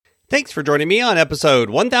Thanks for joining me on episode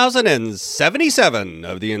 1077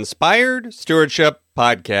 of the Inspired Stewardship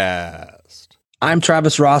Podcast. I'm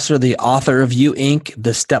Travis Rosser, the author of You Inc.,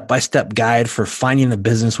 the step-by-step guide for finding the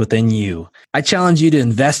business within you. I challenge you to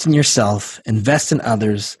invest in yourself, invest in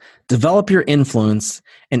others, develop your influence,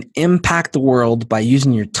 and impact the world by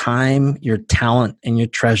using your time, your talent, and your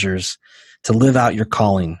treasures to live out your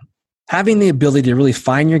calling. Having the ability to really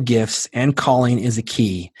find your gifts and calling is a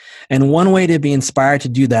key. And one way to be inspired to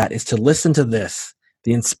do that is to listen to this,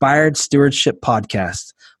 the Inspired Stewardship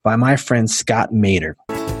Podcast by my friend Scott Mader.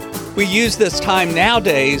 We use this time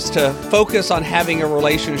nowadays to focus on having a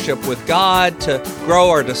relationship with God, to grow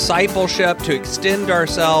our discipleship, to extend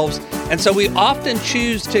ourselves. And so we often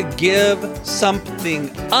choose to give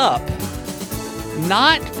something up,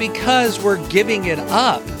 not because we're giving it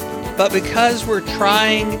up, but because we're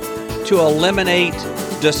trying to eliminate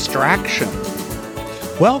distraction.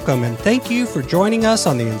 Welcome and thank you for joining us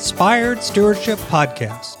on the Inspired Stewardship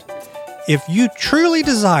Podcast. If you truly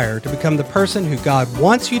desire to become the person who God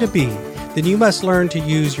wants you to be, then you must learn to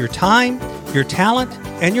use your time, your talent,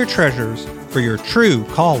 and your treasures for your true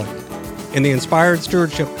calling. In the Inspired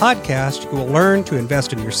Stewardship Podcast, you will learn to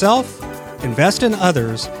invest in yourself, invest in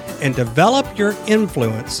others, and develop your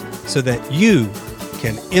influence so that you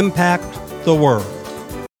can impact the world.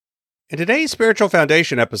 In today's Spiritual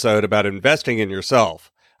Foundation episode about investing in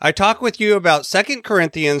yourself, I talk with you about 2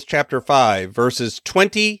 Corinthians chapter 5, verses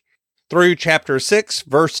 20 through chapter 6,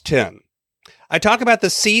 verse 10. I talk about the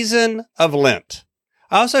season of Lent.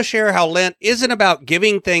 I also share how Lent isn't about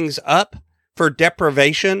giving things up for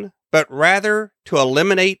deprivation, but rather to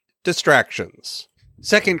eliminate distractions.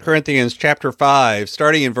 2 Corinthians chapter 5,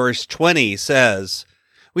 starting in verse 20, says,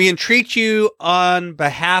 "We entreat you on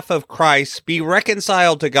behalf of Christ, be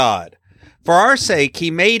reconciled to God. For our sake, he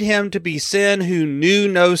made him to be sin who knew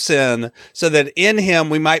no sin, so that in him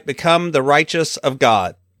we might become the righteous of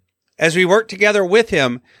God. As we work together with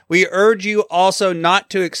him, we urge you also not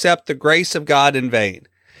to accept the grace of God in vain.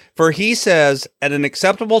 For he says, at an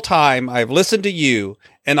acceptable time I have listened to you,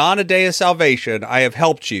 and on a day of salvation I have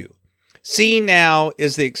helped you. See, now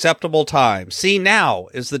is the acceptable time. See, now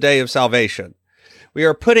is the day of salvation. We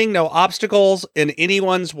are putting no obstacles in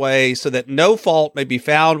anyone's way so that no fault may be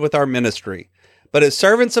found with our ministry. But as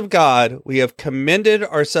servants of God, we have commended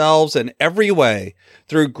ourselves in every way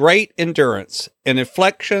through great endurance in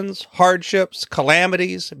afflictions, hardships,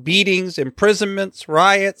 calamities, beatings, imprisonments,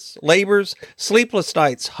 riots, labors, sleepless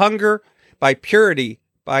nights, hunger, by purity,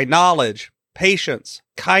 by knowledge, patience,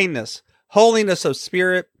 kindness, holiness of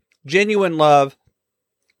spirit, genuine love,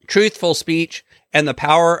 truthful speech, and the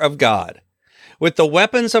power of God. With the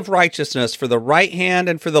weapons of righteousness for the right hand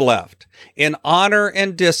and for the left, in honor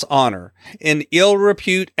and dishonor, in ill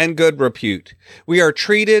repute and good repute. We are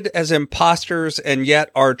treated as impostors and yet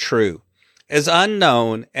are true, as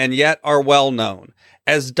unknown and yet are well known,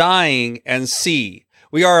 as dying and see.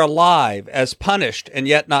 We are alive, as punished and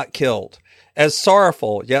yet not killed, as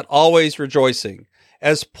sorrowful yet always rejoicing,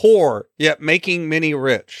 as poor yet making many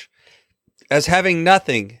rich, as having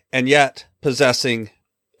nothing and yet possessing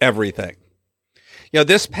everything." You know,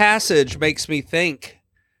 this passage makes me think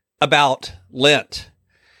about Lent.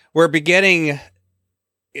 We're beginning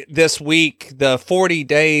this week, the 40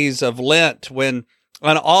 days of Lent, when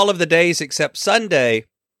on all of the days except Sunday,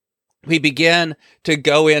 we begin to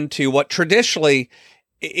go into what traditionally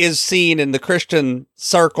is seen in the Christian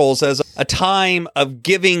circles as a time of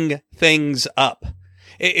giving things up.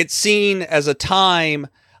 It's seen as a time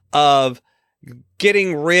of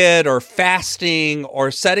getting rid or fasting or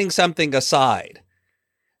setting something aside.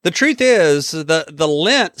 The truth is, the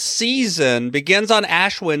Lent season begins on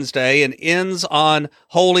Ash Wednesday and ends on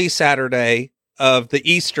Holy Saturday of the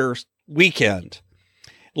Easter weekend.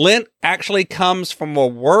 Lent actually comes from a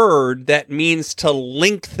word that means to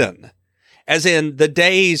lengthen, as in the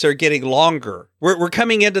days are getting longer. We're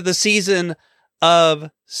coming into the season of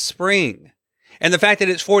spring. And the fact that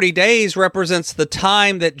it's 40 days represents the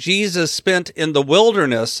time that Jesus spent in the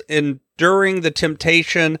wilderness enduring the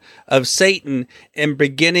temptation of Satan and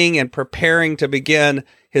beginning and preparing to begin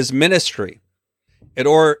his ministry. It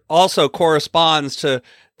also corresponds to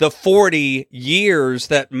the 40 years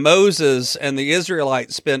that Moses and the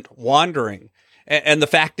Israelites spent wandering. And the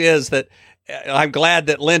fact is that I'm glad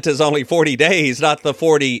that Lent is only 40 days, not the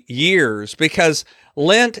 40 years, because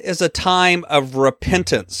Lent is a time of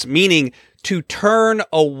repentance, meaning to turn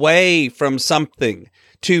away from something,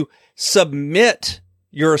 to submit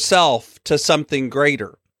yourself to something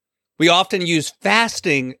greater. We often use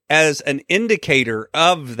fasting as an indicator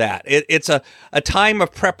of that. It's a time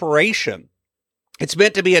of preparation. It's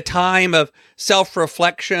meant to be a time of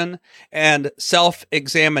self-reflection and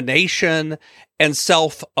self-examination and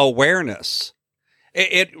self-awareness.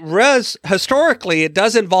 Historically, it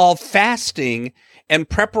does involve fasting and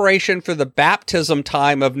preparation for the baptism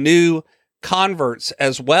time of new converts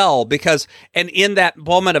as well, and in that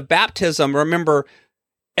moment of baptism, remember,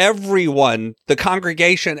 everyone, the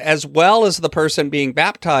congregation, as well as the person being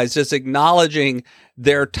baptized, is acknowledging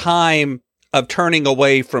their time of turning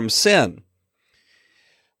away from sin.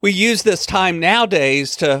 We use this time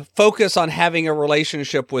nowadays to focus on having a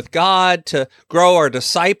relationship with God, to grow our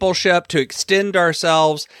discipleship, to extend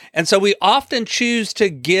ourselves. And so we often choose to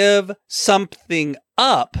give something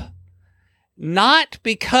up, not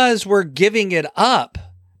because we're giving it up,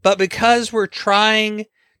 but because we're trying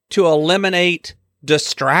to eliminate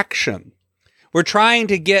distraction. We're trying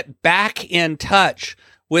to get back in touch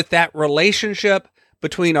with that relationship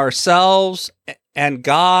between ourselves and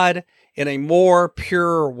God in a more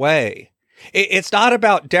pure way. It's not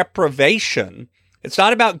about deprivation. It's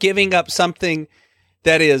not about giving up something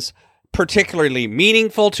that is particularly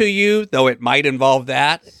meaningful to you, though it might involve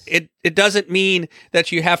that. It doesn't mean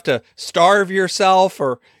that you have to starve yourself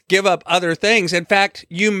or give up other things. In fact,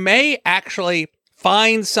 you may actually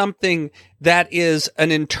find something that is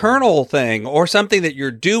an internal thing or something that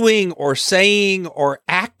you're doing or saying or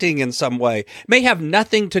acting in some way. It may have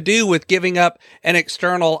nothing to do with giving up an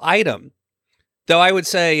external item. Though I would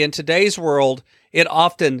say in today's world, it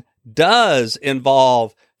often does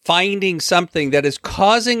involve finding something that is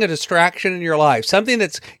causing a distraction in your life, something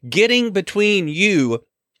that's getting between you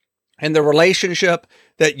and the relationship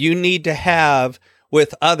that you need to have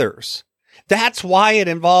with others. That's why it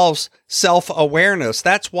involves self-awareness.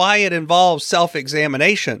 That's why it involves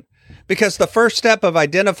self-examination. Because the first step of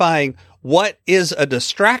identifying what is a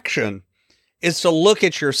distraction is to look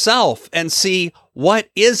at yourself and see what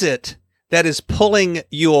is it that is pulling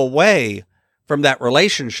you away from that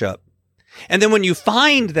relationship. And then when you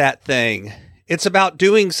find that thing, it's about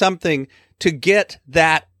doing something to get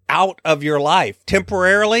that out of your life,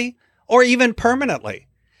 temporarily or even permanently.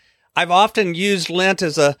 I've often used Lent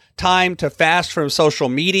as a time to fast from social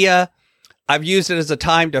media. I've used it as a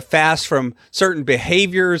time to fast from certain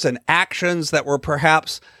behaviors and actions that were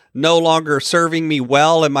perhaps no longer serving me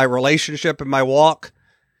well in my relationship and my walk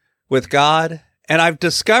with God. And I've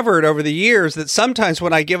discovered over the years that sometimes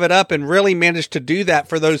when I give it up and really manage to do that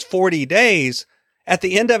for those 40 days, at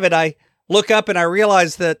the end of it, I look up and I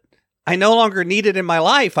realize that I no longer need it in my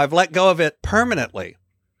life. I've let go of it permanently.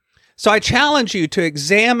 So I challenge you to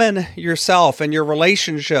examine yourself and your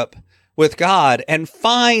relationship with God and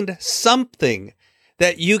find something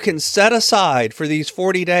that you can set aside for these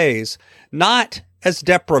 40 days, not as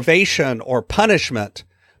deprivation or punishment,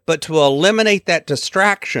 but to eliminate that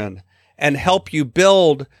distraction and help you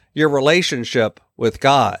build your relationship with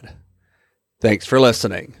God. Thanks for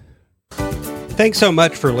listening. Thanks so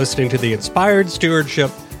much for listening to the Inspired Stewardship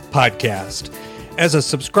Podcast. As a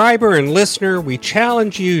subscriber and listener, we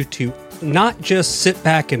challenge you to not just sit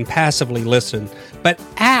back and passively listen, but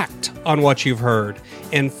act on what you've heard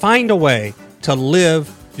and find a way to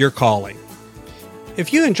live your calling.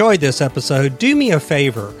 If you enjoyed this episode, do me a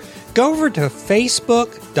favor. Go over to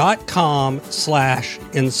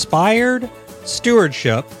facebook.com/inspired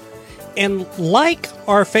stewardship and like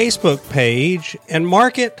our Facebook page and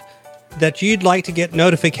mark it that you'd like to get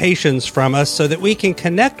notifications from us so that we can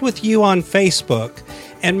connect with you on Facebook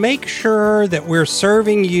and make sure that we're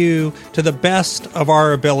serving you to the best of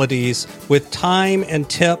our abilities with time and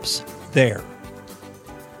tips there.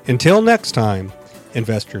 Until next time,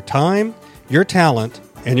 invest your time, your talent,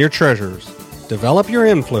 and your treasures. Develop your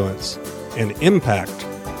influence and impact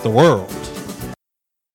the world.